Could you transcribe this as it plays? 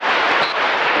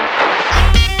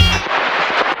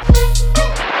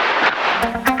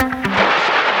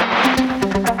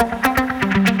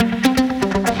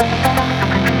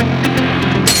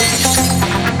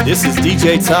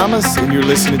DJ Thomas, and you're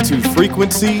listening to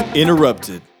Frequency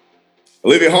Interrupted.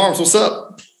 Olivia Harms, what's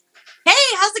up? Hey,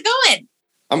 how's it going?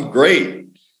 I'm great.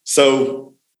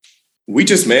 So we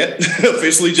just met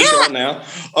officially right now.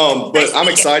 But I'm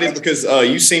excited because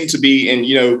you seem to be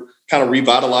kind of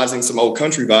revitalizing some old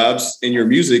country vibes in your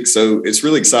music. So it's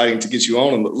really exciting to get you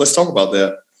on, and let's talk about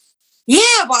that.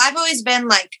 Yeah, well, I've always been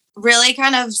really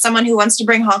kind of someone who wants to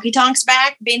bring honky tonks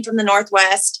back, being from the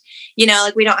Northwest. We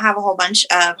don't have a whole bunch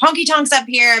of honky tonks up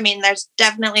here. I mean, there's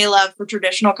definitely a love for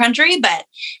traditional country, but,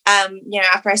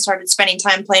 after I started spending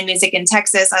time playing music in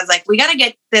Texas, I was like, we got to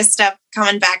get this stuff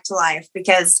coming back to life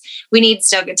because we need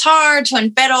steel guitar,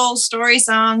 twin fiddle, story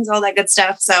songs, all that good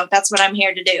stuff. So that's what I'm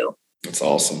here to do. That's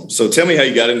awesome. So tell me how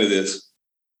you got into this.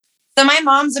 So my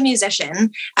mom's a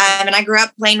musician, and I grew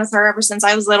up playing with her ever since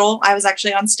I was little. I was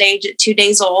actually on stage at 2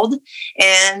 days old.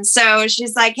 And so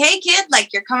she's like, hey, kid,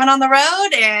 you're coming on the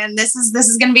road and this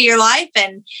is going to be your life.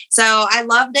 And so I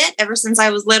loved it ever since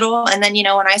I was little. And then,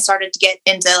 when I started to get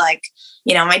into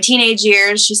my teenage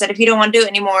years, she said, if you don't want to do it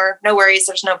anymore, no worries.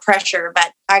 There's no pressure.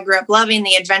 But I grew up loving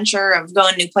the adventure of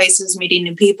going new places, meeting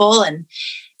new people, and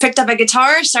picked up a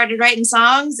guitar, started writing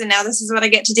songs, and now this is what I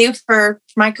get to do for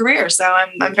my career. So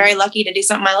I'm very lucky to do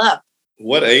something I love.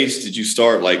 What age did you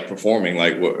start performing?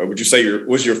 What would you say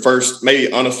was your first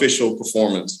maybe unofficial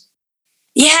performance?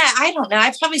 Yeah, I don't know.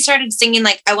 I probably started singing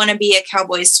I Want to Be a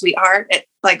Cowboy's Sweetheart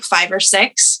at 5 or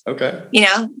 6. Okay.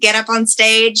 Get up on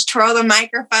stage, twirl the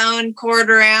microphone, chord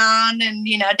around, and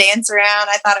dance around.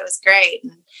 I thought it was great.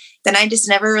 And then I just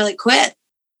never really quit.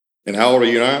 And how old are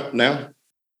you now?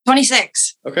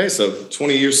 26. Okay, so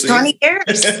 20 years singing. 20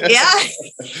 years, yeah.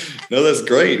 No, that's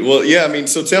great. Well, yeah, I mean,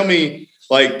 so tell me,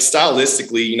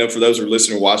 stylistically, for those who are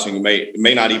listening or watching, who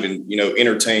may not even,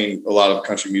 entertain a lot of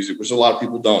country music, which a lot of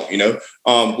people don't,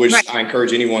 which right. I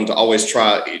encourage anyone to always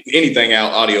try anything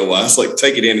out audio-wise,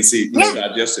 take it in and see,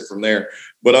 digest it from there.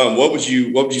 But what would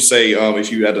you say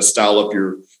if you had to style up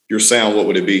your sound, what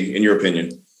would it be, in your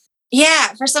opinion?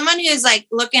 Yeah, for someone who's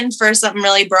looking for something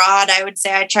really broad, I would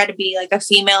say I try to be a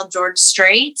female George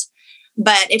Strait.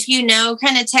 But if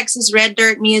kind of Texas red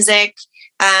dirt music,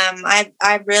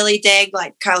 I really dig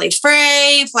Kylie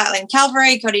Frey, Flatland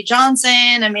Calvary, Cody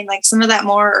Johnson. I mean, some of that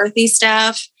more earthy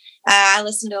stuff. I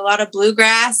listen to a lot of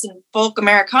bluegrass and folk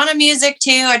Americana music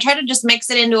too. I try to just mix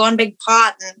it into one big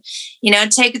pot and,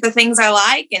 take the things I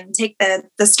like and take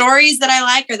the stories that I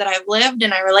like or that I've lived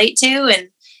and I relate to, and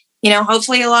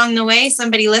hopefully along the way,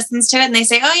 somebody listens to it and they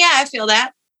say, oh, yeah, I feel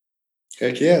that.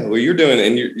 Heck yeah. Well, you're doing,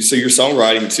 and so you're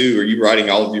songwriting too. Are you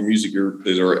writing all of your music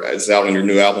is out on your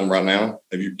new album right now?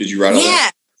 Did you write all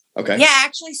that? Okay. Yeah, I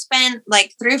actually spent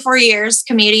 3 or 4 years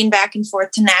commuting back and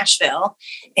forth to Nashville.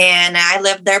 And I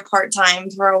lived there part-time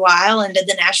for a while and did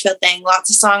the Nashville thing. Lots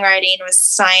of songwriting, was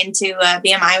signed to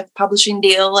BMI with a publishing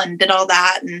deal and did all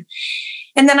that.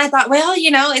 And then I thought, well,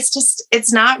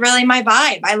 it's not really my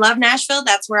vibe. I love Nashville.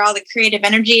 That's where all the creative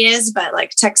energy is. But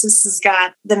Texas has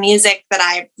got the music that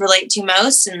I relate to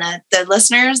most and the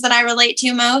listeners that I relate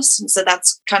to most. And so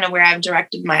that's kind of where I've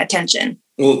directed my attention.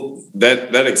 Well,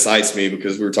 that excites me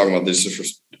because we were talking about this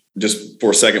just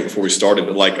for a second before we started.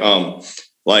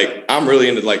 But I'm really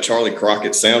into Charlie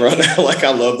Crockett sound right now.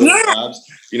 I love those vibes.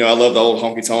 I love the old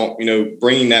honky tonk,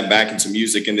 bringing that back into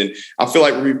music. And then I feel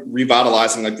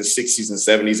revitalizing the 60s and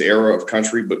 70s era of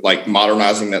country, but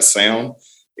modernizing that sound.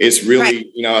 It's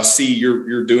really, right. I see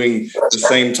you're doing the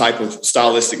same type of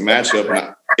stylistic matchup.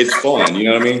 And it's fun. You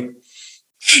know what I mean?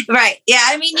 Right. Yeah.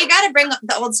 I mean, you got to bring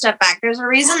the old stuff back. There's a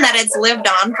reason that it's lived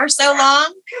on for so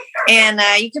long. And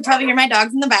you could probably hear my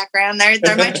dogs in the background.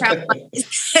 They're my travel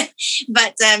buddies.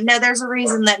 But no, there's a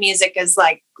reason that music is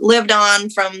lived on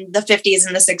from the 50s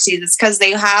and the 60s. It's because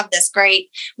they have this great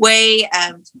way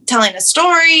of telling a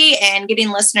story and getting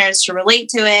listeners to relate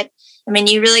to it. I mean,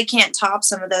 you really can't top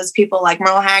some of those people like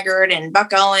Merle Haggard and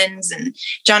Buck Owens and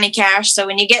Johnny Cash. So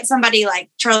when you get somebody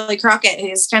like Charlie Crockett,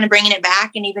 who's kind of bringing it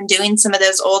back and even doing some of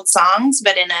those old songs,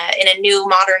 but in a new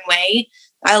modern way,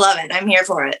 I love it. I'm here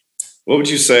for it. What would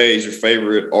you say is your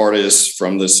favorite artist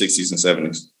from the 60s and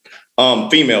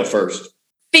 70s? Female first.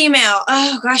 Female.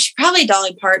 Oh gosh, probably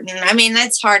Dolly Parton. I mean,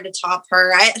 that's hard to top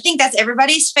her. I think that's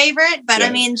everybody's favorite, but yeah. I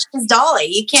mean, she's Dolly.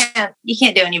 You can't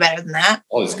do any better than that.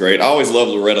 Oh, it's great. I always love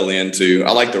Loretta Lynn too.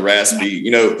 I like the raspy,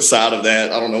 side of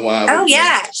that. I don't know why. Oh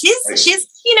yeah. She's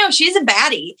a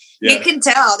baddie. Yeah. You can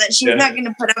tell that she's not going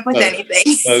to put up with anything.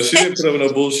 No, she didn't put up with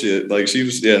no bullshit.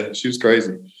 She was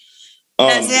crazy.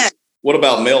 That's it. What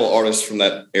about male artists from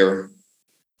that era?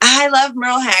 I love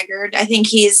Merle Haggard. I think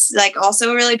he's like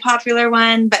also a really popular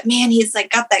one, but man, he's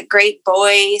like got that great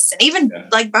voice. And even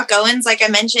like Buck Owens, like I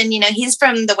mentioned, he's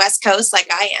from the West Coast like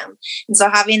I am. And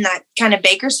so having that kind of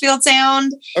Bakersfield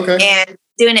sound and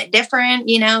doing it different,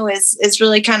 is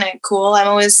really kind of cool. I'm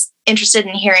always interested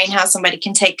in hearing how somebody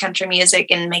can take country music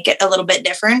and make it a little bit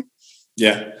different.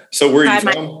 Yeah. So where are you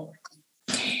from?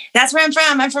 That's where I'm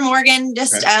from. I'm from Oregon,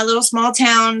 just a little small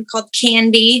town called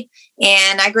Canby.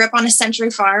 And I grew up on a Century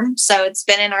Farm. So it's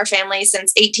been in our family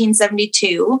since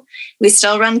 1872. We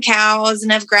still run cows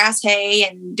and have grass hay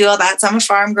and do all that. So I'm a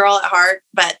farm girl at heart.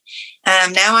 But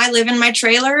now I live in my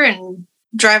trailer and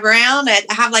drive around. I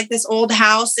have like this old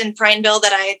house in Prineville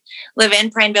that I live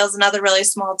in. Prineville is another really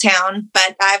small town.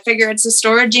 But I figure it's a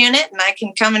storage unit and I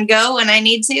can come and go when I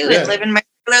need to and live in my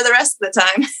trailer the rest of the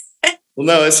time. Well,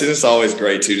 no, it's always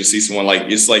great too to see someone like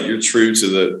it's like you're true to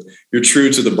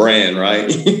the brand, right?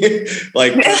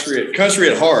 Like country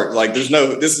at heart. Like this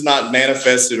is not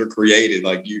manifested or created.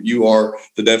 Like you are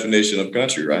the definition of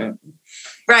country, right?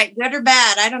 Right, good or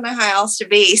bad. I don't know how else to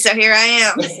be. So here I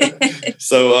am.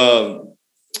 So,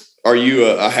 are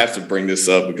you? I have to bring this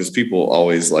up because people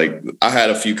always like. I had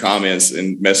a few comments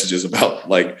and messages about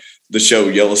like the show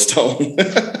Yellowstone.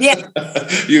 Yeah,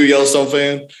 you a Yellowstone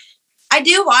fan? I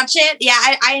do watch it. Yeah,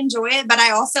 I enjoy it, but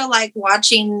I also like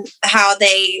watching how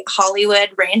they Hollywood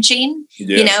ranching,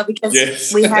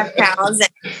 because we have cows.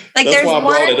 And, like, that's why I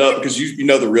brought it up because you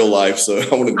know the real life. So I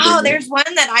wanted to there's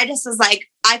one that I just was like,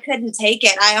 I couldn't take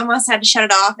it. I almost had to shut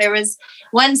it off. There was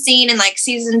one scene in like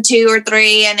season 2 or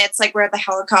 3, and it's like where the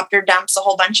helicopter dumps a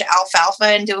whole bunch of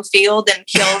alfalfa into a field and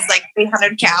kills like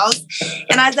 300 cows.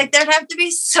 And I was like, there'd have to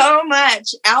be so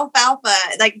much alfalfa.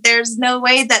 Like, there's no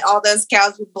way that all those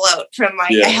cows would bloat from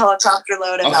like a helicopter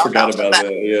load of alfalfa. I forgot about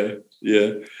that.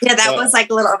 Yeah, that was like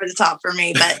a little over the top for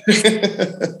me. But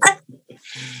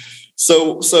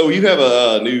so you have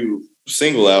a new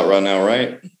single out right now,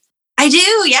 right? I do.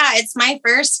 Yeah. It's my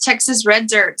first Texas Red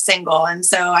Dirt single. And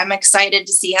so I'm excited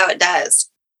to see how it does.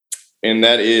 And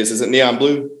that is it Neon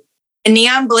Blue?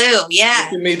 Neon Blue. Yeah.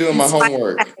 Look at me doing my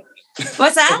homework.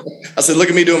 What's that? I said, look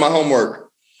at me doing my homework.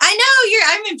 I know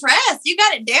I'm impressed. You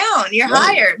got it down. You're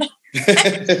hired.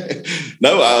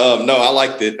 No, I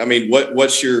liked it. I mean,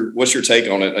 what's your take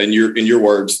on it in your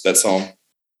words, that song?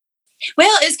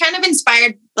 Well, it's kind of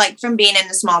inspired like from being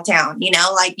in a small town,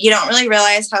 like you don't really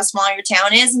realize how small your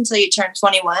town is until you turn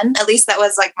 21. At least that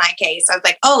was like my case. I was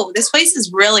like, oh, this place is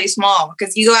really small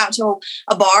because you go out to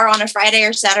a bar on a Friday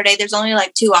or Saturday. There's only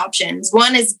like 2 options.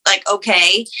 One is like,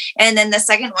 okay. And then the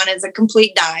second one is a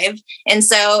complete dive. And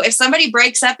so if somebody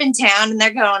breaks up in town and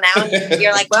they're going out,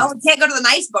 you're like, well, we can't go to the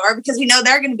nice bar because we know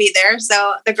they're going to be there.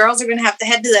 So the girls are going to have to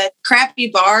head to the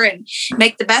crappy bar and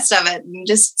make the best of it and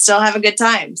just still have a good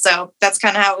time. So that's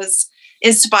kind of how it was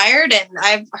inspired. And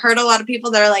I've heard a lot of people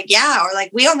that are like, yeah, or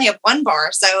like, we only have 1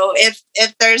 bar. So if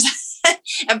there's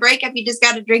a breakup, you just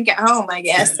got to drink at home, I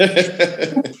guess.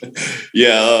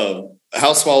 Yeah.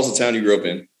 How small is the town you grew up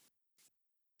in?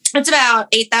 It's about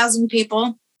 8,000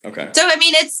 people. Okay. So, I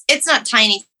mean, it's not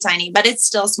tiny, but it's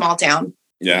still a small town.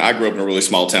 Yeah, I grew up in a really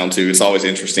small town too. It's always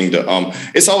interesting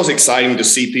it's always exciting to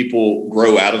see people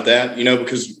grow out of that,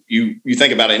 because you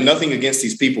think about it, and nothing against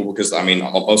these people because I mean,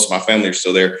 most of my family are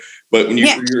still there. But when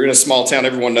you're in a small town,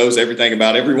 everyone knows everything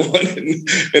about everyone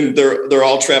and they're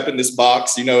all trapped in this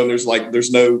box, and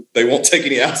they won't take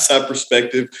any outside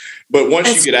perspective. But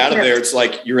once you get out of there, it's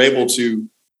like you're able to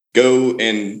go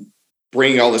and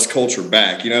bring all this culture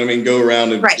back. You know what I mean? Go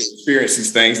around and experience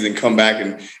these things and then come back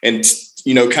and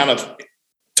kind of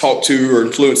talk to or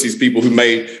influence these people who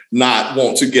may not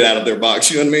want to get out of their box.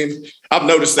 You know what I mean? I've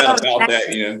noticed that about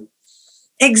that,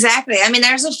 Exactly. I mean,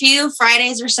 there's a few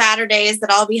Fridays or Saturdays that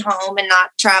I'll be home and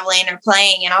not traveling or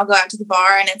playing, and I'll go out to the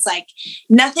bar, and it's like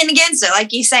nothing against it.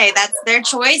 Like you say, that's their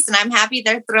choice, and I'm happy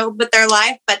they're thrilled with their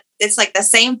life, but it's like the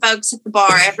same folks at the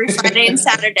bar every Friday and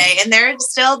Saturday, and they're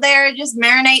still there just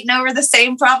marinating over the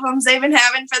same problems they've been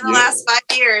having for the last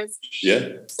 5 years. Yeah.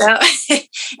 So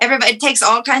everybody takes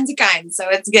all kinds of kinds, so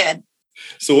it's good.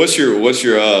 So what's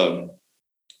your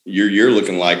year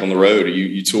looking like on the road? Are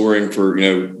you touring for,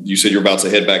 you said you're about to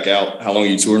head back out. How long are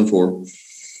you touring for?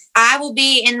 I will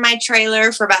be in my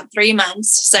trailer for about 3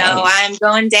 months. So I'm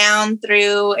going down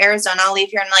through Arizona. I'll leave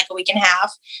here in like a week and a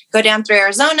half, go down through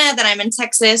Arizona. Then I'm in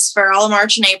Texas for all of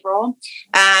March and April.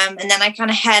 And then I kind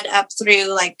of head up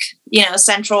through like,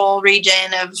 central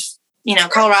region of,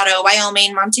 Colorado,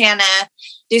 Wyoming, Montana,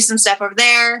 do some stuff over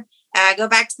there. Go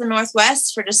back to the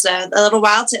Northwest for just a little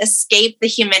while to escape the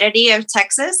humidity of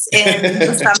Texas in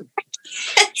the summer.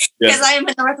 Because I am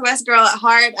a Northwest girl at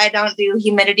heart. I don't do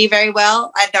humidity very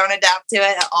well. I don't adapt to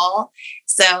it at all.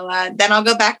 So then I'll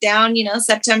go back down,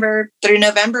 September through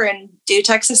November and do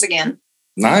Texas again.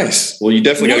 Nice. Well, you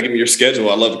definitely got to give me your schedule.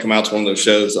 I'd love to come out to one of those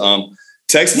shows.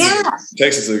 Texas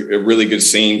is a really good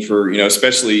scene for,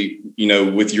 especially,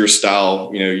 with your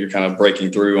style, you're kind of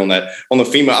breaking through on the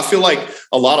female. I feel like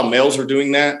a lot of males are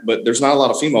doing that, but there's not a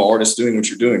lot of female artists doing what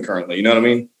you're doing currently. You know what I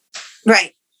mean?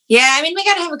 Right. Yeah. I mean, we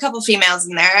got to have a couple females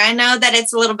in there. I know that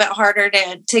it's a little bit harder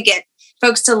to get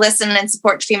folks to listen and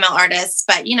support female artists,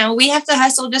 but we have to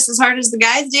hustle just as hard as the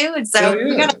guys do. And so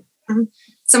we got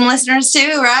some listeners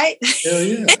too, right? Hell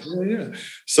yeah. Hell yeah.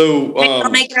 So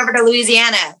I'll make it over to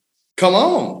Louisiana. Come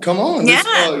on.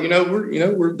 Yeah. We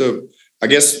were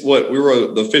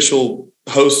the official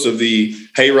host of the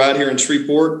Hayride here in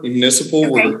Shreveport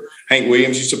Municipal, where Hank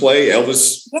Williams used to play.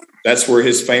 Elvis, that's where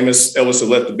his famous Elvis had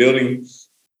left the building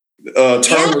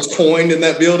term was coined in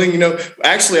that building.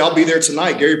 Actually, I'll be there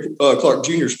tonight. Gary Clark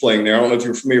Jr. is playing there. I don't know if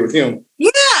you're familiar with him.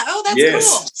 Yeah. Oh, that's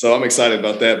cool. So I'm excited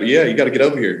about that. But yeah, you got to get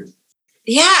over here.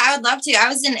 Yeah, I would love to. I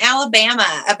was in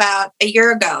Alabama about a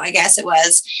year ago, I guess it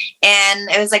was. And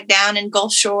it was like down in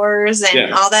Gulf Shores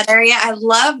and all that area. I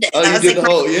loved it. Oh, that you did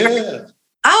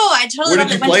Oh, I totally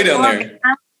loved it. Where did you play down there?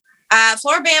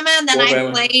 Floribama. And then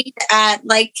I played at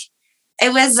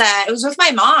it was with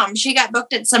my mom. She got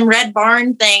booked at some Red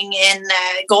Barn thing in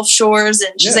Gulf Shores.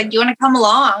 And she's like, do you want to come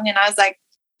along? And I was like,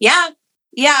 yeah,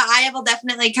 I will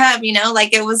definitely come.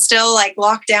 It was still like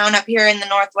locked down up here in the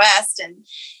Northwest. And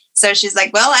so she's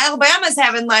like, well, Alabama's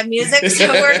having live music, so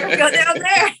we're going to go down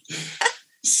there.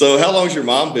 So how long has your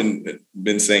mom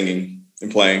been singing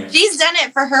and playing? She's done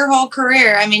it for her whole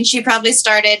career. I mean, she probably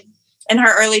started in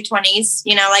her early 20s,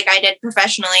 like I did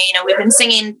professionally. We've been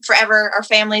singing forever. Our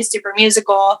family's super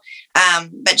musical.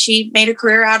 But she made a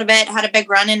career out of it, had a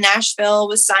big run in Nashville,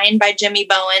 was signed by Jimmy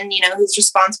Bowen, who's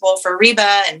responsible for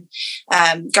Reba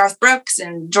and Garth Brooks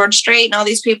and George Strait and all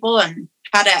these people, and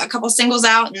had a couple singles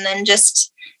out, and then just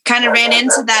kind of ran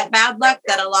into that bad luck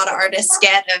that a lot of artists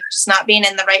get of just not being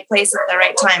in the right place at the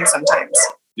right time sometimes.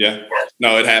 Yeah.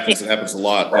 No, it happens. It happens a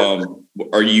lot.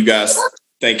 Are you guys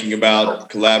thinking about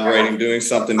collaborating, doing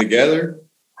something together?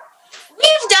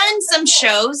 We've done some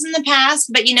shows in the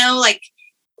past, but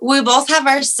we both have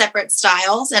our separate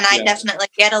styles, and I definitely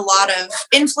get a lot of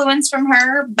influence from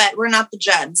her, but we're not the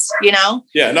Judds,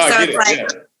 Yeah, no, so I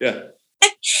get it. Yeah.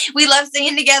 We love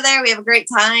singing together. We have a great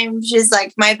time. She's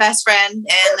like my best friend, and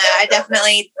I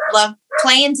definitely love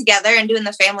playing together and doing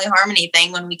the family harmony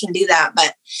thing when we can do that.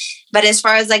 But as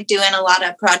far as doing a lot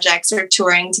of projects or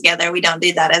touring together, we don't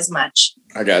do that as much.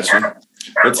 I got you.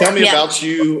 Well, tell me about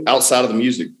you outside of the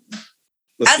music.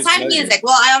 Outside of music.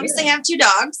 Well, I obviously have 2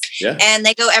 dogs, and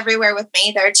they go everywhere with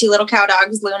me. They're 2 little cow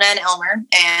dogs, Luna and Elmer.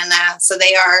 And so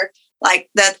they are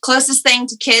like the closest thing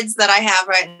to kids that I have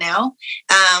right now.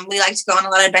 We like to go on a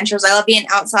lot of adventures. I love being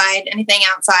outside, anything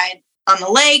outside on the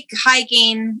lake,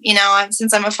 hiking,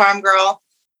 since I'm a farm girl,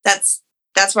 that's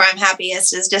where I'm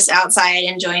happiest, is just outside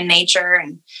enjoying nature.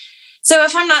 And so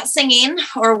if I'm not singing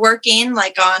or working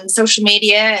on social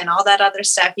media and all that other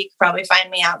stuff, you could probably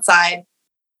find me outside.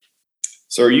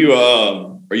 So are you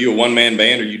a one-man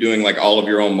band? Are you doing all of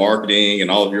your own marketing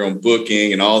and all of your own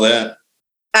booking and all that?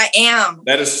 I am.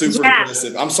 That is super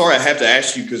impressive. I'm sorry, I have to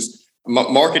ask you because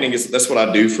marketing that's what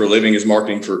I do for a living, is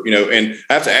marketing for, and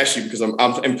I have to ask you because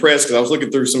I'm impressed, because I was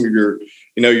looking through some of your,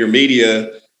 your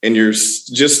media, and you're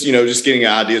just getting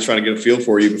an idea, trying to get a feel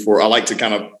for you before I like to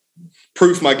kind of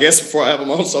proof my guests before I have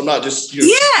them on. So I'm not just, in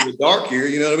the dark here,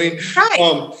 you know what I mean?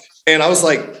 Right. And I was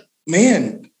like,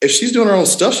 man, if she's doing her own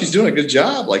stuff, she's doing a good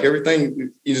job.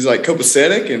 Everything is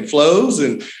copacetic and flows,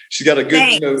 and she's got a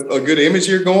good, a good image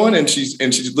here going. And she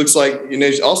looks like,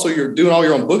 also you're doing all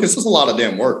your own bookings. This is a lot of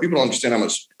damn work. People don't understand how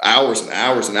much hours and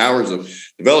hours and hours of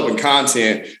developing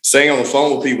content, staying on the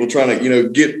phone with people, trying to,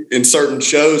 get in certain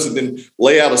shows, and then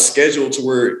lay out a schedule to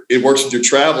where it works with your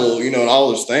travel, and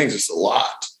all those things. It's a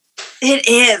lot. It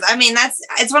is. I mean,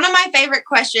 it's one of my favorite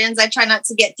questions. I try not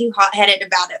to get too hot-headed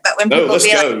about it, but when people let's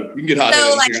be go. You can get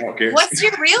hot-headed. I don't care. What's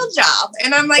your real job?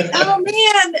 And I'm like, oh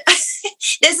man,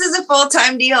 this is a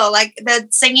full-time deal. The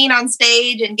singing on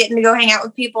stage and getting to go hang out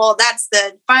with people, that's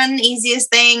the fun,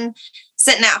 easiest thing.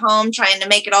 Sitting at home trying to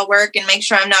make it all work and make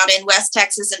sure I'm not in West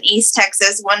Texas and East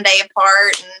Texas one day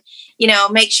apart,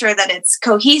 and make sure that it's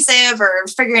cohesive, or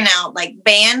figuring out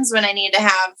bands when I need to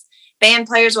have band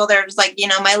players. Well, there's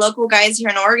my local guys here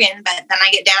in Oregon, but then I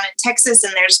get down in Texas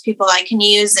and there's people I can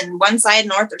use in one side,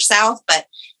 north or south, but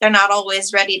they're not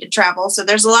always ready to travel. So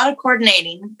there's a lot of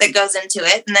coordinating that goes into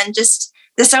it. And then just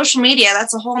the social media,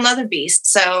 that's a whole nother beast.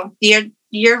 So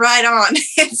you're right on.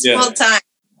 It's full time.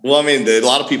 Well, I mean, a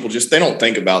lot of people they don't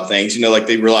think about things, like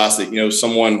they realize that,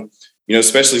 someone,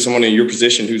 especially someone in your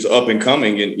position who's up and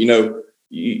coming and,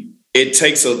 it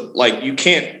takes you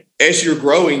can't, as you're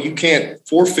growing, you can't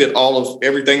forfeit all of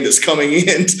everything that's coming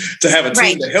in to have a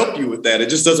team to help you with that. It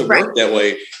just doesn't work that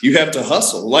way. You have to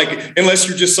hustle, unless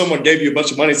you're just someone gave you a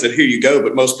bunch of money and said, here you go.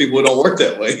 But most people, it don't work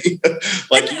that way.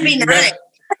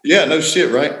 Yeah, no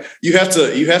shit. Right. You have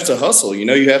to hustle,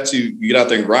 you have to get out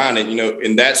there and grind it,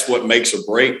 and that's what makes or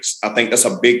breaks. I think that's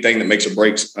a big thing that makes or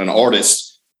breaks an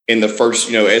artist in the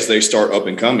first, as they start up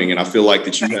and coming. And I feel like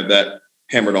that you have that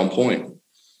hammered on point.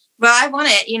 Well, I want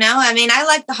it, I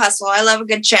like the hustle. I love a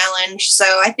good challenge. So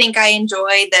I think I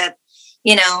enjoy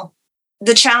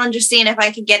the challenge of seeing if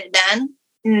I could get it done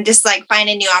and just like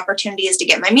finding new opportunities to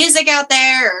get my music out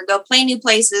there or go play new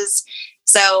places.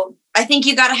 So I think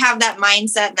you got to have that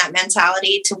mindset and that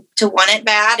mentality to want it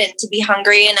bad and to be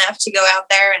hungry enough to go out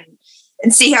there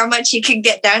and see how much you can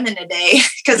get done in a day.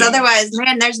 Because otherwise,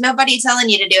 man, there's nobody telling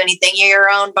you to do anything. You're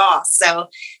your own boss. So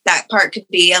that part could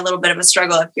be a little bit of a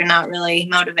struggle if you're not really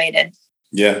motivated.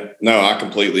 Yeah, no, I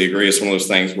completely agree. It's one of those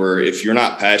things where if you're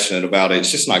not passionate about it, it's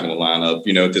just not going to line up,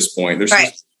 at this point.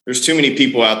 There's too many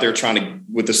people out there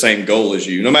with the same goal as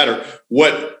you, no matter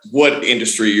what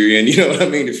industry you're in. You know what I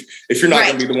mean? If you're not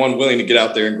going to be the one willing to get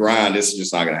out there and grind, it's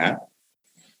just not going to happen.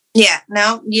 Yeah,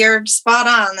 no, you're spot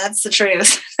on. That's the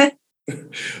truth.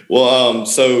 Well,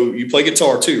 so you play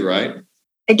guitar too, right?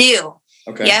 I do.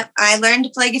 Okay. Yep. I learned to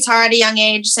play guitar at a young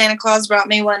age. Santa Claus brought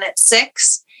me one at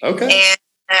 6. Okay. And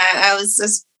I was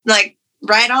just like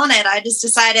right on it. I just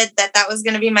decided that was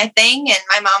going to be my thing. And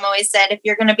my mom always said, if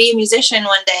you're going to be a musician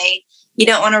one day, you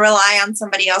don't want to rely on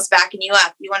somebody else backing you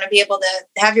up. You want to be able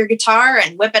to have your guitar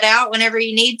and whip it out whenever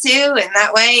you need to. And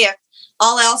that way, if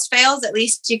all else fails, at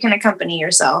least you can accompany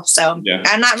yourself. So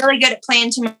I'm not really good at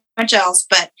playing too much else,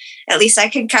 but at least I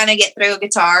could kind of get through a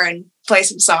guitar and play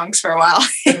some songs for a while.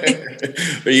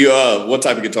 Are you, what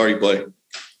type of guitar do you play?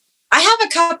 I have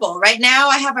a couple. Right now,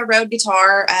 I have a Rode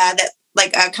guitar that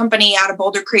like a company out of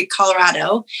Boulder Creek,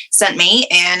 Colorado sent me,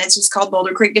 and it's just called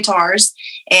Boulder Creek Guitars.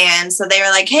 And so they were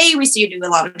like, hey, we see you do a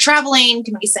lot of traveling.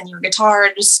 Can we send you a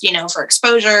guitar just, for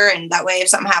exposure? And that way, if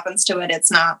something happens to it,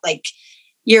 it's not like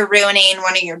you're ruining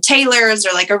one of your Taylors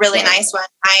or like a really nice one.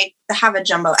 I have a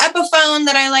jumbo Epiphone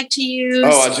that I like to use.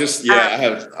 Oh,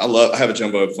 I have a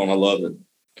jumbo Epiphone. I love it.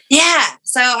 Yeah.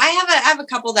 So I have a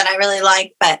couple that I really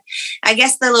like, but I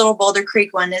guess the little Boulder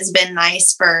Creek one has been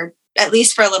nice for at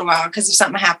least for a little while, because if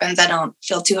something happens, I don't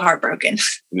feel too heartbroken.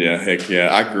 Yeah, heck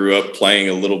yeah. I grew up playing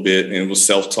a little bit and was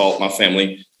self-taught. My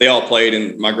family, they all played,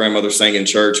 and my grandmother sang in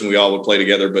church and we all would play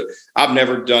together, but I've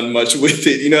never done much with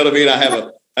it. You know what I mean? I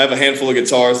have a handful of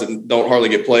guitars that don't hardly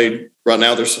get played. Right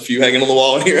now, there's a few hanging on the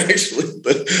wall in here, actually,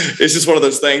 but it's just one of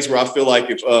those things where I feel like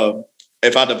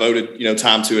if I devoted,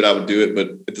 time to it, I would do it. But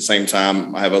at the same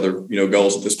time, I have other,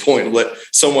 goals at this point. Let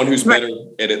someone who's better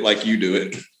at it like you do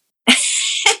it.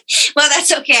 Well,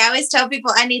 that's okay. I always tell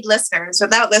people I need listeners.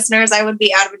 Without listeners, I would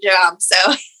be out of a job. So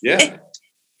yeah.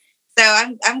 So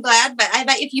I'm glad, but I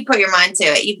bet if you put your mind to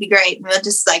it, you'd be great. And we'll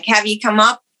just like have you come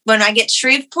up when I get to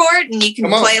Shreveport and you can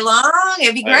play along.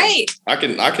 It'd be great. I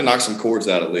can knock some chords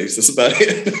out at least. That's about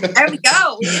it. There we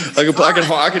go.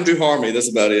 I can do harmony. That's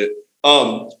about it.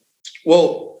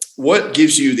 Well, what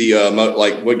gives you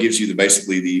the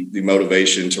basically the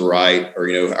motivation to write,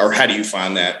 or how do you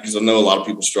find that? Because I know a lot of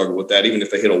people struggle with that, even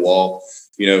if they hit a wall,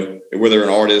 whether an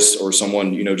artist or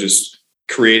someone, just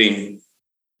creating.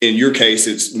 In your case,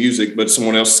 it's music, but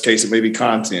someone else's case, it may be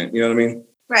content. You know what I mean?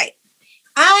 Right.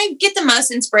 I get the most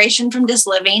inspiration from just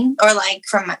living, or like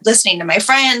from listening to my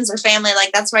friends or family.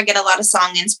 Like that's where I get a lot of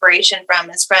song inspiration from,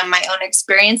 is from my own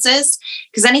experiences.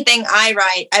 Because anything I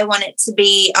write, I want it to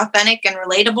be authentic and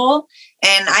relatable.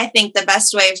 And I think the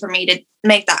best way for me to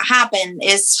make that happen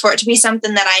is for it to be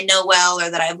something that I know well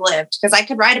or that I've lived. Because I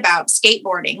could write about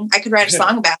skateboarding. I could write a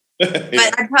song about it.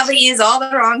 But I'd probably use all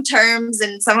the wrong terms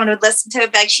and someone would listen to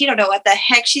it like, she don't know what the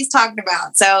heck she's talking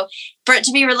about. So for it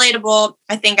to be relatable,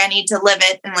 I think I need to live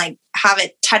it and like have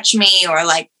it touch me, or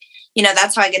like,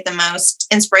 that's how I get the most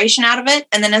inspiration out of it.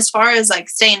 And then as far as like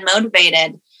staying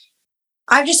motivated,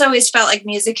 I've just always felt like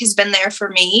music has been there for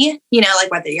me,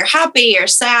 like whether you're happy or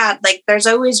sad, like there's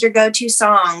always your go-to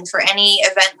song for any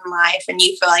event in life. And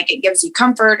you feel like it gives you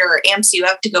comfort or amps you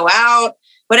up to go out,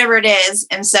 whatever it is.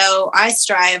 And so I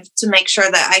strive to make sure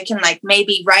that I can like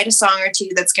maybe write a song or two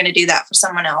that's going to do that for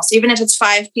someone else. Even if it's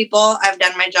 5 people, I've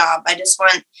done my job. I just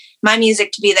want my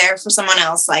music to be there for someone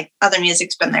else, like other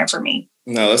music's been there for me.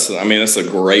 No, that's a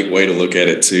great way to look at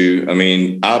it too.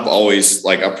 I've always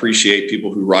appreciate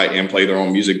people who write and play their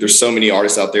own music. There's so many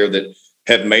artists out there that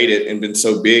have made it and been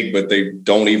so big, but they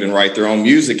don't even write their own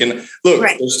music. And look,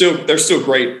 Right. they're still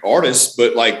great artists,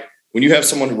 but like when you have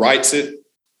someone who writes it,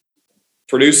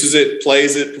 produces it,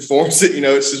 plays it, performs it,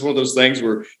 it's just one of those things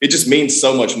where it just means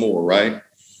so much more, right?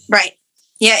 Right.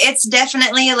 Yeah, it's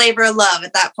definitely a labor of love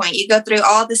at that point. You go through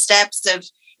all the steps of,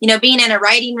 being in a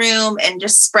writing room and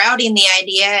just sprouting the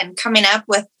idea and coming up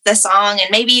with the song.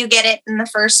 And maybe you get it in the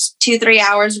first 2-3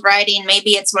 hours of writing.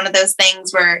 Maybe it's one of those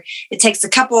things where it takes a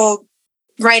couple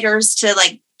writers to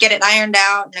like get it ironed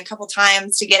out and a couple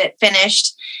times to get it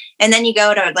finished. And then you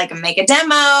go to like make a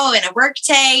demo and a work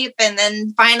tape. And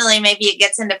then finally, maybe it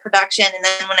gets into production. And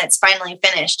then when it's finally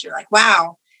finished, you're like,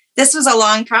 wow, this was a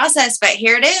long process, but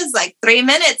here it is, like 3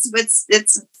 minutes.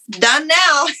 It's done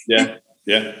now. Yeah.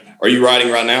 Yeah. Are you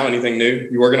writing right now? Anything new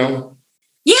you working on?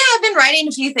 Yeah, I've been writing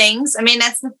a few things. I mean,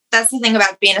 that's the thing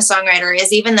about being a songwriter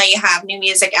is even though you have new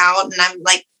music out and I'm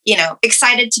like,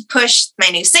 excited to push my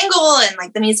new single and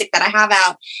like the music that I have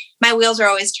out, my wheels are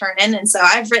always turning. And so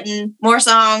I've written more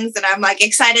songs and I'm like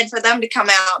excited for them to come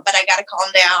out, but I got to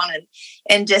calm down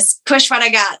and just push what I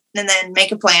got and then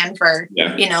make a plan for,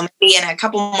 maybe in a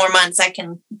couple more months, I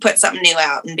can put something new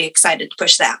out and be excited to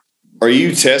push that. Are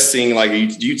you testing, like, do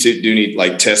you do need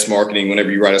like test marketing whenever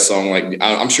you write a song? Like,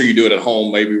 I'm sure you do it at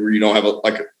home, maybe where you don't have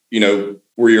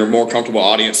where you're a more comfortable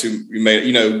audience who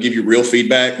may, give you real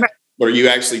feedback. Right. But are you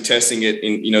actually testing it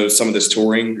in, some of this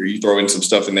touring, or you throw in some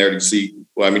stuff in there to see?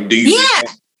 Well, I mean, do you?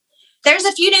 Yeah, there's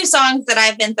a few new songs that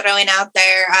I've been throwing out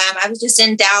there. I was just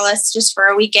in Dallas just for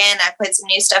a weekend. I played some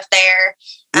new stuff there.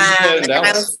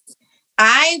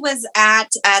 I was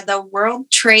at the World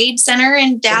Trade Center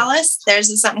in Dallas.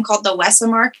 There's something called the Wessa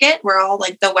Market where all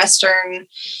like the Western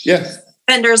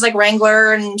vendors like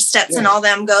Wrangler and Stetson, all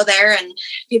them go there and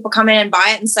people come in and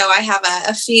buy it. And so I have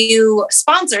a few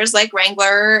sponsors like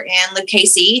Wrangler and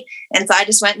Lucchese. And so I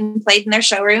just went and played in their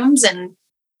showrooms and,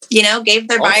 gave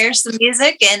their buyers some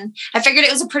music. And I figured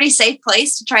it was a pretty safe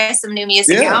place to try some new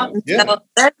music out. And so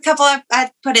there's a couple I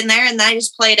put in there and then I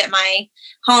just played at my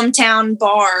hometown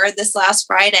bar this last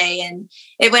Friday and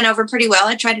it went over pretty well.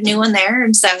 I tried a new one there.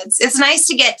 And so it's nice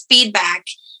to get feedback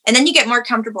and then you get more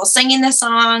comfortable singing the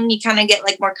song. You kind of get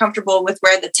like more comfortable with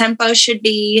where the tempo should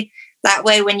be. That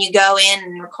way, when you go in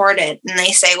and record it and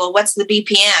they say, well, what's the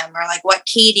BPM or like, what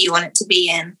key do you want it to be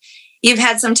in? You've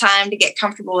had some time to get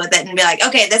comfortable with it and be like,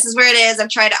 okay, this is where it is. I've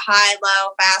tried it high,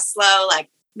 low, fast, slow. Like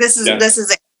this is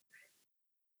it.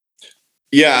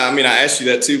 Yeah, I mean, I asked you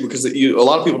that too because a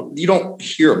lot of people, you don't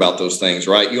hear about those things,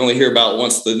 right? You only hear about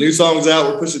once the new song's out,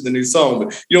 we're pushing the new song,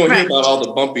 but you don't hear about all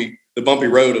the bumpy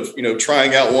road of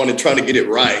trying out one and trying to get it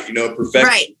right, perfect.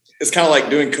 Right. It's kind of like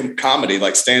doing comedy,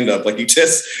 like stand up. Like you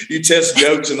test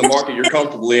jokes in the market you're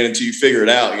comfortable in until you figure it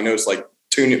out. It's like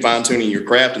fine tuning your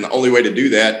craft, and the only way to do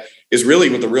that is really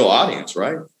with a real audience,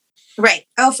 right? Right.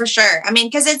 Oh, for sure. I mean,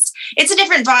 because it's a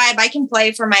different vibe. I can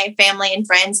play for my family and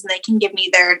friends and they can give me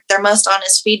their most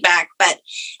honest feedback. But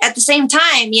at the same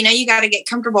time, you got to get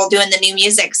comfortable doing the new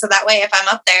music. So that way, if I'm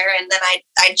up there and then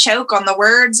I choke on the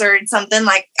words or something,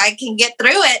 like I can get through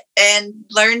it and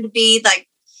learn to be like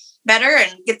better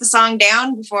and get the song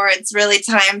down before it's really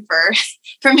time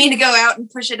for me to go out and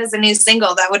push it as a new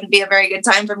single. That wouldn't be a very good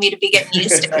time for me to be getting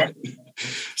used to it.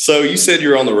 So you said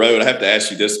you're on the road. I have to ask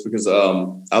you this because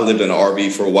I lived in an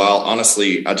RV for a while.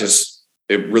 Honestly,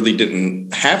 it really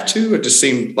didn't have to. It just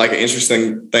seemed like an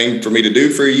interesting thing for me to do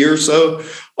for a year or so.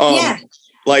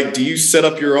 Like, do you set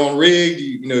up your own rig?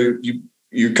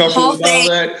 You're comfortable with all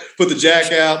that? Put the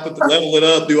jack out, level it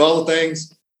up, do all the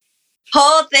things?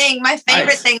 Whole thing. My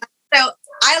favorite thing. So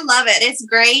I love it. It's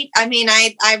great. I mean,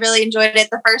 I really enjoyed it.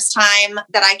 The first time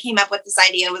that I came up with this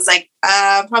idea was like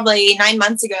probably 9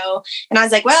 months ago. And I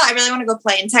was like, well, I really want to go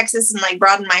play in Texas and like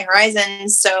broaden my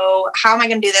horizons. So how am I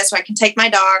going to do this so I can take my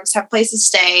dogs, have places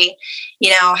to stay,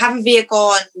 have a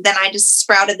vehicle? And then I just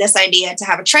sprouted this idea to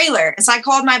have a trailer. And so I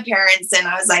called my parents and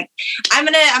I was like, I'm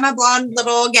a blonde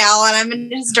little gal and I'm going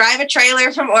to just drive a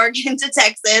trailer from Oregon to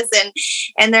Texas.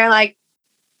 And they're like,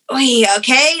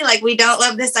 okay, like we don't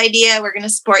love this idea, we're going to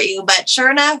support you. But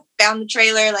sure enough, found the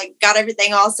trailer, like got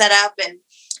everything all set up. And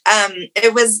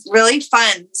it was really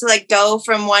fun to like go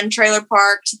from one trailer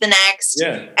park to the next.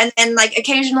 Yeah. And then like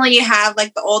occasionally you have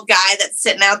like the old guy that's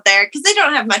sitting out there because they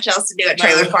don't have much else to do at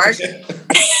trailer park.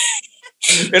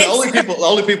 And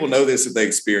only people know this if they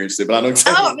experienced it, but I know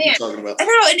exactly what you're talking about. I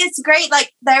know, and it's great.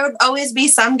 Like there would always be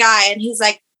some guy and he's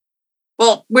like,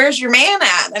 well, where's your man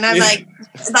at? And I'm like,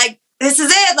 this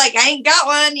is it. Like, I ain't got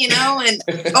one,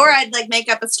 and, or I'd like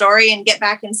make up a story and get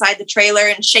back inside the trailer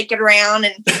and shake it around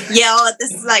and yell at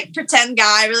this like pretend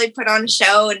guy, really put on a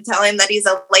show and tell him that he's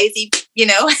a lazy,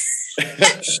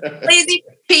 lazy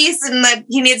piece, and that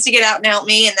he needs to get out and help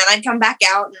me. And then I'd come back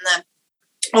out, and the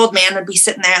old man would be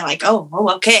sitting there like, oh,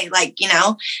 okay. Like,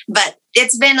 but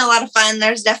it's been a lot of fun.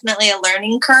 There's definitely a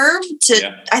learning curve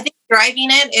I think driving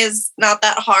it is not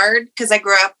that hard because I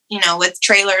grew up, with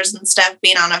trailers and stuff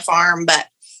being on a farm, but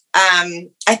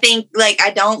I think like I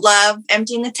don't love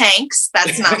emptying the tanks.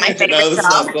 That's not my favorite no, that's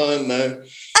job. not fun, no.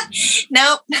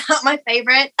 Nope, not my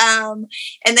favorite. And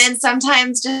then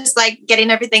sometimes just like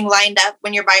getting everything lined up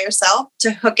when you're by yourself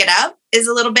to hook it up is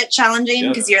a little bit challenging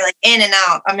because you're like in and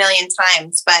out a million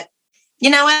times. But you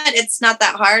know what? It's not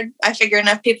that hard. I figure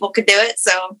enough people could do it.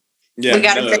 So we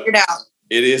got to figure it out.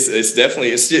 It is. It's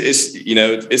definitely.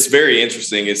 It's very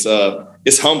interesting.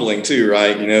 It's humbling too,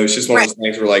 right? It's just one of those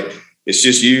things where like it's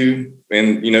just you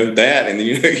and that, and then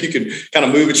you can kind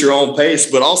of move at your own pace.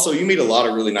 But also, you meet a lot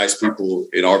of really nice people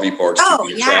in RV parks. Oh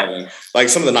yeah, traveling. Like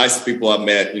some of the nicest people I've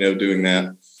met. Doing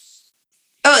that.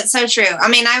 Oh, it's so true. I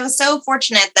mean, I was so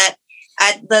fortunate that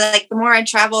the more I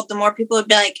traveled, the more people would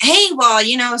be like, hey,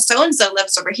 well, so and so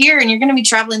lives over here, and you're going to be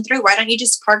traveling through. Why don't you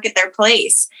just park at their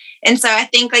place? And so I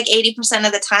think like 80%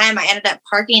 of the time I ended up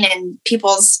parking in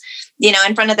people's,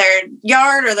 in front of their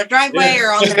yard or their driveway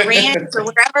or on their ranch or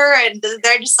wherever. And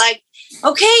they're just like,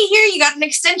 okay, here, you got an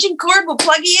extension cord. We'll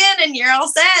plug you in and you're all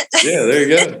set. Yeah, there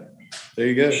you go. There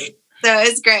you go. So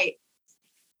it's great.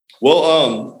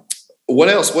 Well, what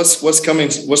else? What's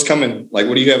coming? What's coming? Like,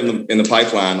 what do you have in the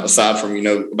pipeline aside from,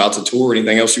 about to tour?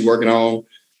 Anything else you're working on?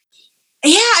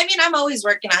 Yeah, I mean, I'm always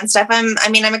working on stuff. I'm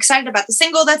excited about the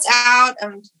single that's out.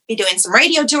 I'm be doing some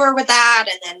radio tour with that.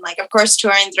 And then like, of course,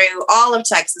 touring through all of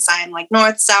Texas. I'm like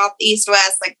north, south, east,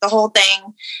 west, like the whole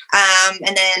thing.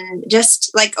 And then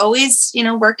just like always,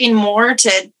 working more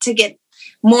to get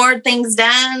more things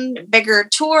done, bigger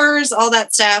tours, all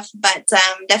that stuff. But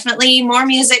definitely more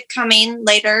music coming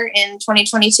later in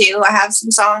 2022. I have some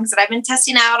songs that I've been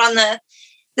testing out on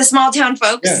the small town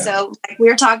folks. Yeah. So like we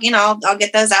were talking, I'll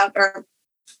get those out or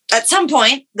at some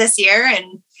point this year.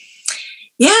 And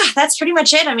yeah, that's pretty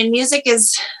much it. I mean, music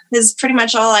is pretty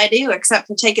much all I do except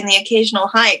for taking the occasional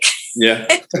hike. Yeah.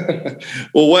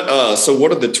 Well, what are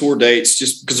the tour dates?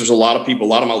 Just because there's a lot of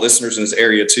my listeners in this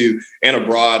area too, and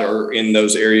abroad or in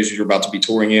those areas you're about to be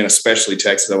touring in, especially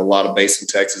Texas. I have a lot of base in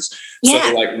Texas. Yeah.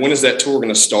 So like, when is that tour going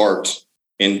to start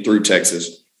through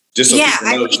Texas? Just so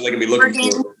people know, so they can be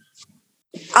looking for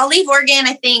it. I'll leave Oregon,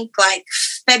 I think like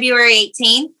February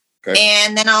 18th. Okay.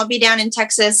 And then I'll be down in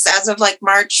Texas as of like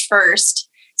March 1st.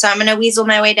 So I'm going to weasel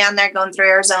my way down there going through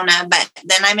Arizona. But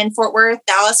then I'm in Fort Worth,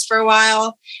 Dallas for a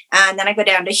while. And then I go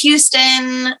down to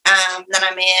Houston. Then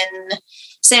I'm in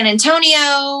San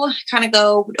Antonio, kind of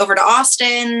go over to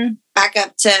Austin, back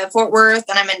up to Fort Worth.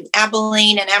 And I'm in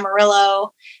Abilene and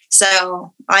Amarillo.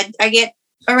 So I get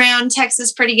around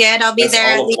Texas pretty good. I'll be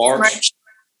there all of March.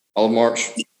 All of March.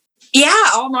 Yeah,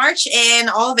 all March and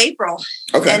all of April.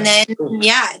 Okay. And then,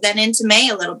 then into May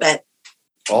a little bit.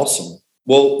 Awesome.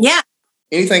 Well, yeah.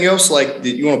 Anything else like that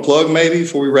you want to plug maybe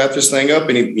before we wrap this thing up?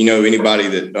 Anybody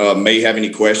that may have any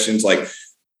questions? Like,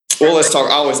 well, let's talk.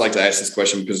 I always like to ask this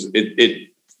question because it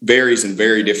varies in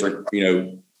very different,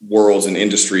 worlds and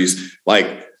industries.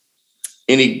 Like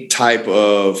any type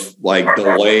of like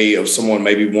delay of someone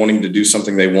maybe wanting to do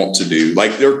something they want to do,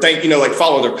 like they're like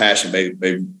follow their passion, they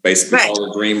basically follow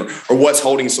their dream, or what's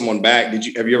holding someone back.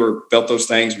 Have you ever felt those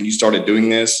things when you started doing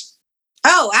this?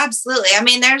 Oh, absolutely. I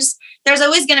mean, there's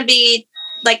always going to be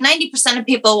like 90% of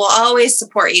people will always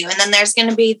support you. And then there's going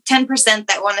to be 10%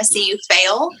 that want to see you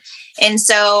fail. And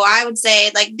so I would say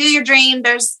like, do your dream.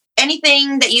 There's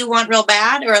anything that you want real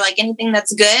bad or like anything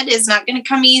that's good is not going to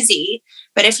come easy.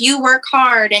 But if you work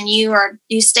hard and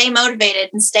you stay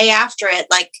motivated and stay after it,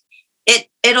 like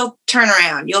it'll turn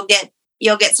around. You'll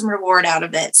get some reward out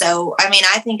of it. So, I mean,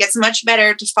 I think it's much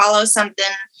better to follow something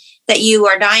that you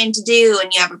are dying to do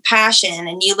and you have a passion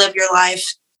and you live your life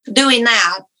doing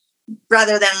that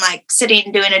rather than like sitting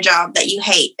and doing a job that you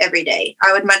hate every day.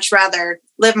 I would much rather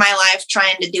live my life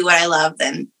trying to do what I love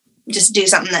than just do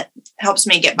something that helps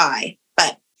me get by.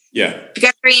 But yeah, if you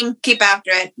got a dream, keep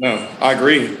after it. No, I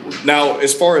agree. Now,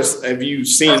 as far as have you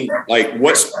seen, like,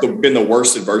 what's been the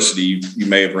worst adversity you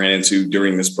may have ran into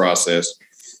during this process?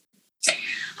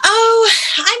 Oh,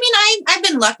 I mean, I've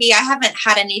been lucky. I haven't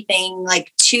had anything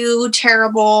like too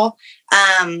terrible.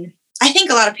 I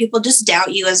think a lot of people just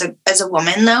doubt you as a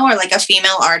woman, though, or like a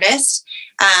female artist.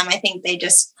 I think they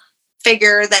just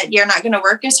figure that you're not going to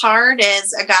work as hard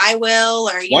as a guy will.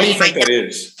 Or why do you think that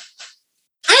is?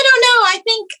 I don't know.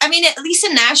 I mean, at least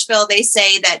in Nashville, they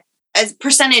say that as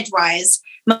percentage-wise,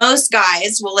 most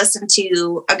guys will listen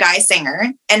to a guy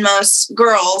singer, and most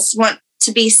girls want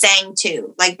to be sang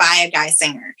to, like by a guy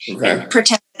singer, and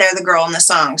pretend they're the girl in the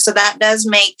song. So that does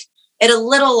make it a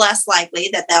little less likely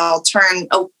that they'll turn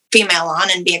a female on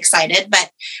and be excited.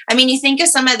 But I mean, you think of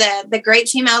some of the great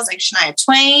females like Shania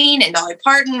Twain and Dolly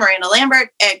Parton, Miranda Lambert,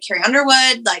 and Carrie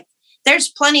Underwood. Like, there's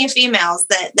plenty of females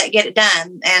that get it done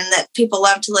and that people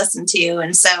love to listen to.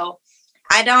 And so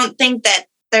I don't think that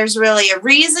there's really a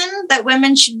reason that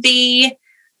women should be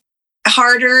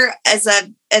harder as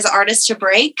artists to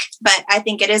break, but I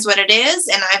think it is what it is,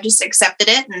 and I've just accepted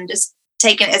it and just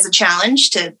taken it as a challenge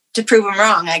to prove them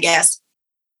wrong, I guess.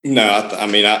 No, I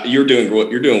mean, you're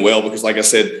doing well, because like I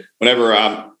said, whenever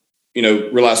I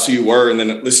realized who you were and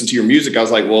then listened to your music, I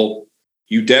was like, well,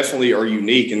 you definitely are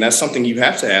unique, and that's something you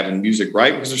have to have in music,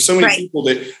 right? Because there's so many people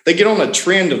that they get on a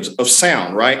trend of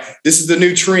sound, right? This is the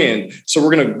new trend, so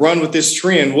we're going to run with this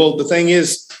trend. Well, the thing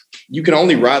is, you can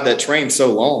only ride that train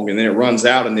so long, and then it runs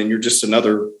out, and then you're just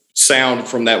another sound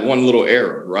from that one little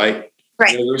era, right?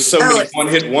 Right. There's so many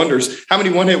one-hit wonders. How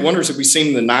many one-hit wonders have we seen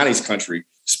in the 90s country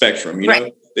spectrum? You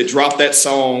know, they dropped that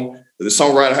song. The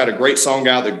songwriter had a great song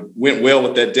out that went well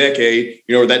with that decade,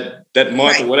 or that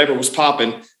month or whatever was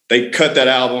popping. They cut that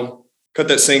album, cut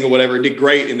that single, whatever. It did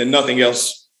great, and then nothing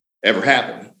else ever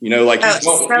happened. You don't want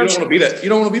to be that. You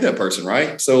don't want to be that person,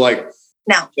 right? So, like,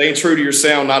 no, staying true to your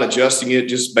sound, not adjusting it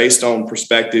just based on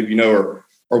perspective, or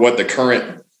what the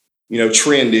current,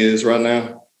 trend is right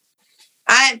now.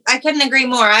 I couldn't agree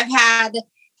more. I've had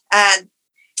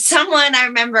someone, I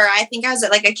remember, I think I was at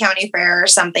like a county fair or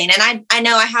something. And I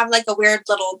know I have like a weird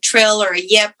little trill or a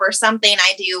yip or something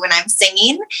I do when I'm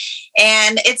singing.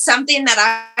 And it's something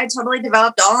that I totally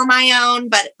developed all on my own,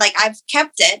 but like I've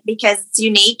kept it because it's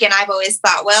unique. And I've always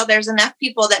thought, well, there's enough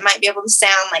people that might be able to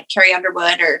sound like Carrie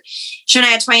Underwood or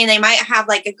Shania Twain. They might have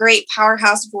like a great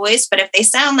powerhouse voice, but if they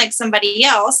sound like somebody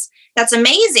else, that's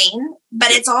amazing.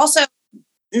 But it's also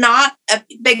not a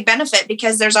big benefit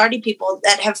because there's already people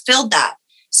that have filled that.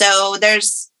 So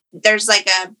there's like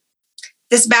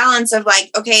this balance of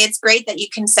like, okay, it's great that you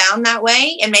can sound that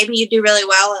way. And maybe you do really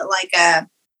well at like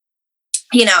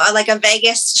a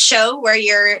Vegas show where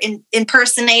you're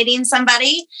impersonating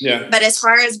somebody. Yeah. But as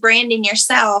far as branding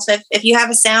yourself, if you have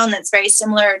a sound that's very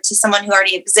similar to someone who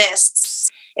already exists,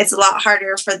 it's a lot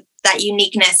harder for that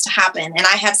uniqueness to happen. And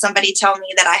I had somebody tell me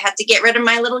that I had to get rid of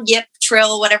my little yip,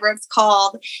 trill, whatever it's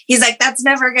called. He's like, that's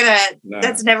never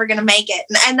gonna make it.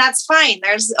 And that's fine.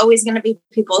 There's always going to be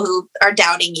people who are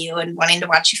doubting you and wanting to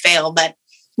watch you fail. But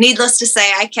needless to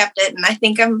say, I kept it, and I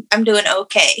think I'm doing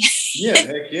okay. Yeah,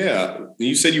 heck yeah.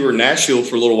 You said you were in Nashville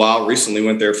for a little while. Recently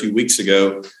went there a few weeks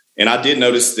ago, and I did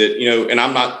notice that, and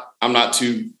I'm not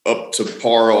too up to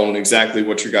par on exactly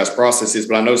what your guys' process is,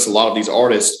 but I noticed a lot of these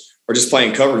artists are just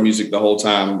playing cover music the whole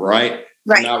time, right?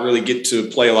 Right. Not really get to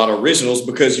play a lot of originals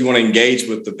because you want to engage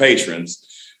with the patrons.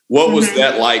 What was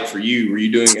that like for you? Were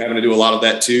you having to do a lot of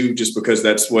that too, just because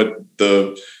that's what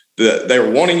they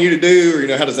were wanting you to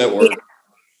do, or how does that work?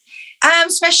 Yeah.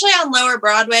 Especially on Lower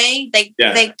Broadway, they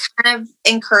kind of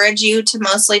encourage you to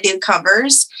mostly do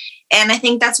covers, and I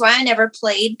think that's why I never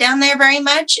played down there very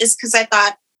much, is because I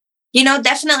thought,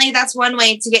 definitely that's one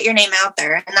way to get your name out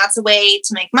there, and that's a way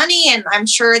to make money. And I'm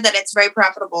sure that it's very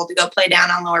profitable to go play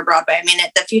down on Lower Broadway. I mean,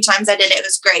 the few times I did it, it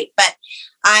was great, but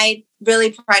I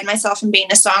really pride myself in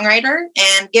being a songwriter,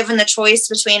 and given the choice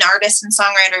between artist and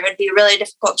songwriter, it would be a really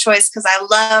difficult choice because I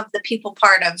love the people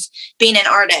part of being an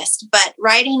artist, but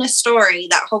writing a story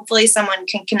that hopefully someone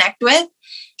can connect with,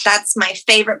 that's my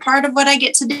favorite part of what I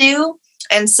get to do.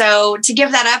 And so to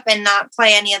give that up and not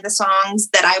play any of the songs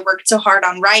that I worked so hard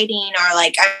on writing, or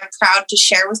like I'm proud to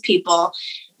share with people,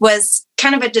 was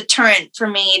kind of a deterrent for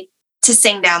me to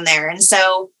sing down there. And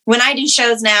so when I do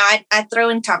shows now, I throw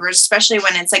in covers, especially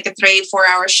when it's like a 3-4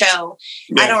 hour show.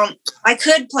 Yeah. I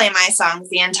could play my songs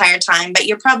the entire time, but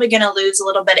you're probably going to lose a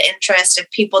little bit of interest if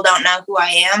people don't know who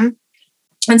I am.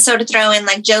 And so to throw in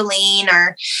like Jolene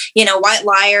or, White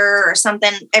Liar or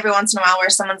something every once in a while where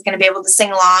someone's going to be able to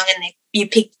sing along and you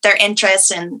pique their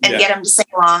interest and get them to sing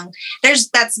along,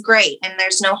 that's great. And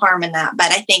there's no harm in that.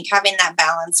 But I think having that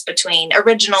balance between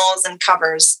originals and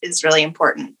covers is really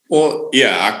important. Well,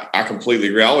 yeah, I completely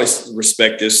agree. I always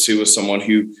respect this too, as someone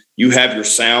who you have your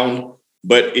sound,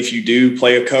 but if you do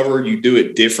play a cover, you do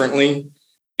it differently.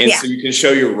 And so you can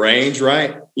show your range,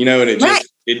 right? And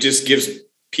it just gives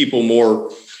people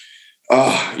more,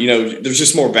 there's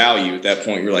just more value at that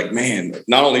point. You're like, man,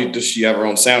 not only does she have her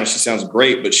own sound and she sounds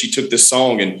great, but she took this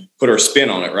song and put her spin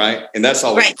on it, right? And that's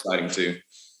always exciting too.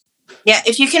 Yeah,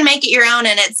 if you can make it your own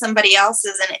and it's somebody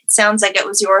else's and it sounds like it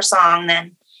was your song,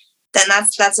 then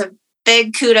that's a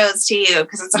big kudos to you,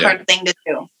 because it's a hard thing to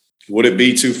do. Would it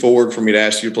be too forward for me to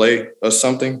ask you to play us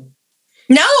something?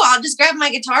 No, I'll just grab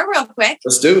my guitar real quick.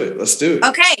 Let's do it.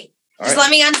 Okay. Just let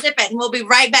me unzip it and we'll be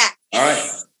right back. All right.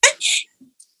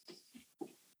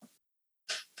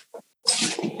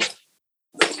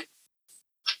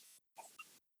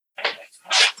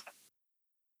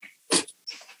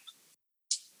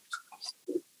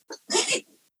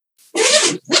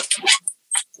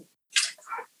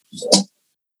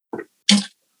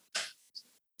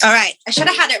 All right. I should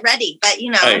have had it ready, but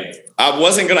Hey, I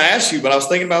wasn't going to ask you, but I was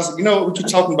thinking about, we keep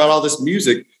talking about all this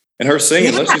music and her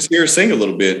singing. Yeah. Let's just hear her sing a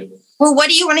little bit. Well, what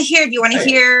do you want to hear? Do you want to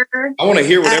hear? I want to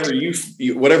hear whatever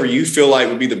you feel like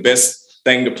would be the best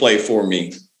thing to play for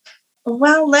me.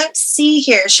 Well, let's see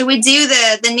here. Should we do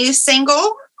the new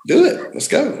single? Do it. Let's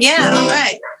go. Yeah. All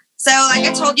right. So like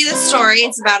I told you the story,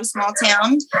 it's about a small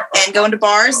town and going to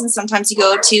bars. And sometimes you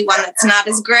go to one that's not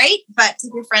as great, but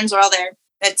if your friends are all there,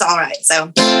 it's all right.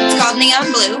 So it's called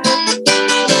Neon Blue.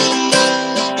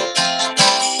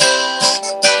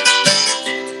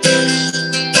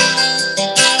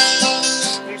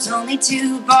 There's only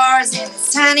 2 bars in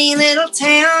this tiny little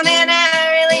town and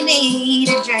I really need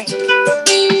a drink.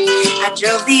 I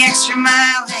drove the extra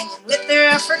mile hanging with the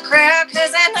rougher crowd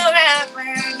cause I know right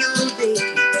where you'll be.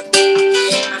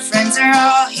 My friends are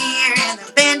all here and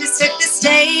the band just took the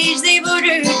stage. They've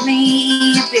ordered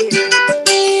me a beer.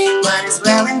 Might as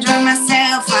well enjoy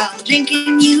myself while I'm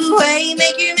drinking you away.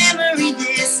 Make your memory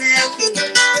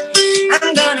disappear.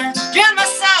 I'm gonna drown my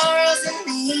sorrows in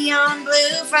neon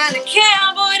blue. Find a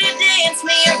cowboy to dance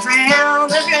me around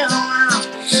the room. I'll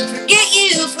forget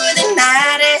you for the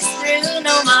night is through.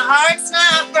 No, my heart's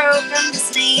not broken,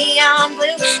 just neon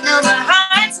blue. No, my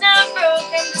heart's not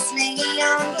broken, just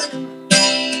neon blue.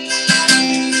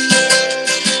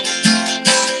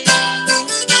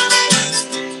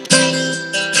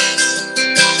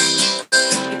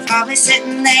 Probably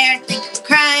sitting there thinking,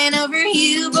 crying over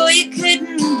you. Boy, you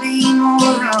couldn't be more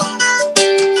wrong.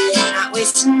 Not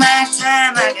wasting my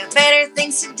time, I got better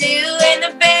things to do. And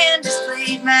the band just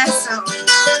played my song.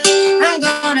 I'm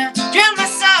gonna drown my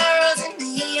sorrows in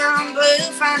neon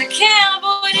blue. Find a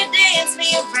cowboy to dance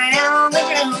me around the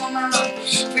room. I'll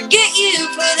forget you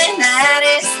for the night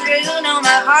is through. No,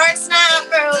 my heart's not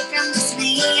broken, just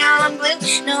neon blue.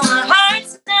 No, my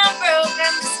heart's not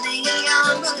broken, just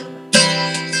neon blue.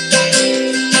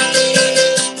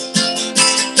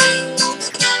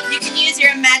 You can use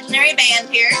your imaginary band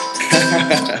here.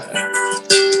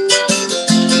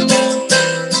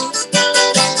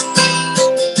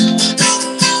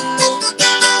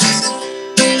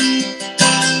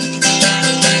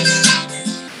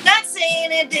 Not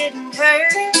saying it didn't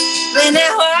hurt when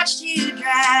I watched you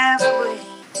drive away.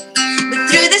 But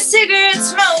through the cigarette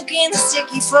smoke and the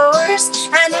sticky floors,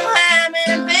 I know I'm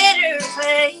in a better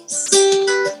place.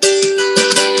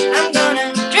 I'm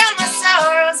gonna drown my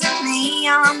sorrows in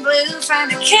neon blue.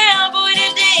 Find a cowboy to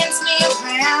dance me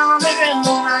around the room.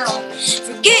 I'll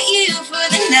forget you for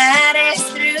the night is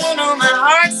through. No, my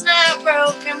heart's not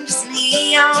broken, just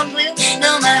neon blue.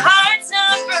 No, my heart's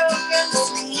not broken,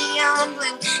 just neon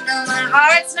blue. No, my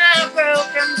heart's not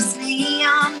broken, just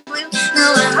neon blue.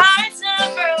 No, my heart's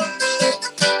not broken.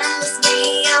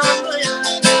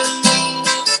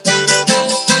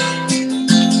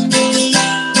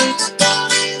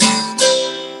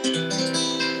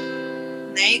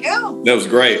 There you go. That was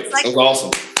great. That was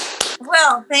awesome.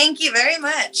 Well, thank you very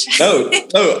much. No.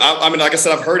 I mean, like I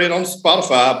said, I've heard it on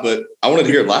Spotify, but I wanted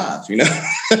to hear it live, Yeah,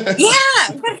 we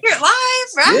got to hear it live,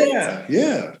 right?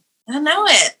 Yeah. I know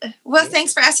it. Well,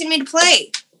 thanks for asking me to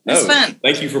play. It was fun.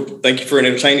 Thank you for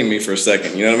entertaining me for a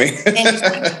second. You know what I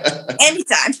mean?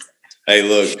 Anytime. Hey,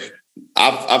 look,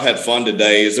 I've had fun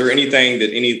today. Is there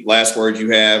any last words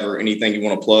you have or anything you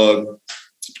want to plug?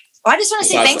 Well, I just want to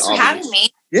say thanks for having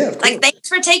me. Yeah. Thanks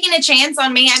for taking a chance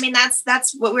on me. I mean,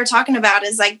 that's what we're talking about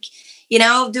is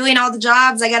doing all the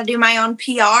jobs. I got to do my own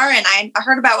PR. And I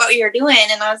heard about what you were doing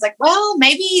and I was like, well,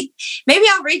 maybe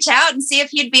I'll reach out and see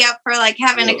if you'd be up for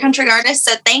having a country artist.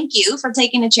 So thank you for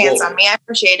taking a chance on me. I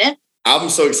appreciate it. I'm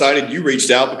so excited you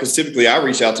reached out because typically I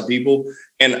reach out to people.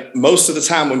 And most of the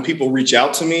time when people reach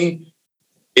out to me,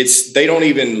 they don't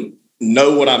even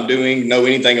know what I'm doing, know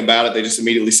anything about it. They just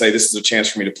immediately say, this is a chance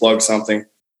for me to plug something.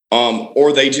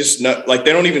 Or they just know, they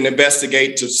don't even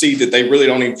investigate to see that they really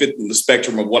don't even fit in the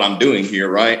spectrum of what I'm doing here.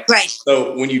 Right. Right.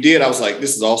 So when you did, I was like,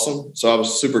 this is awesome. So I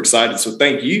was super excited. So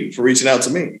thank you for reaching out to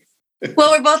me.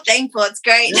 Well, we're both thankful. It's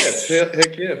great. Yes,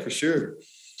 heck yeah, for sure.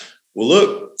 Well,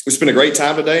 look, it's been a great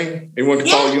time today. Everyone can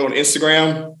follow you on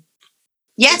Instagram.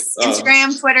 Yes.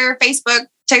 Instagram, Twitter, Facebook,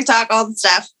 TikTok, all the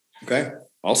stuff. Okay.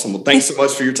 Awesome. Well, thanks so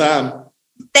much for your time.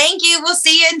 Thank you. We'll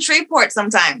see you in Shreveport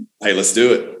sometime. Hey, let's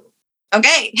do it.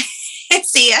 Okay.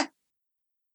 See ya.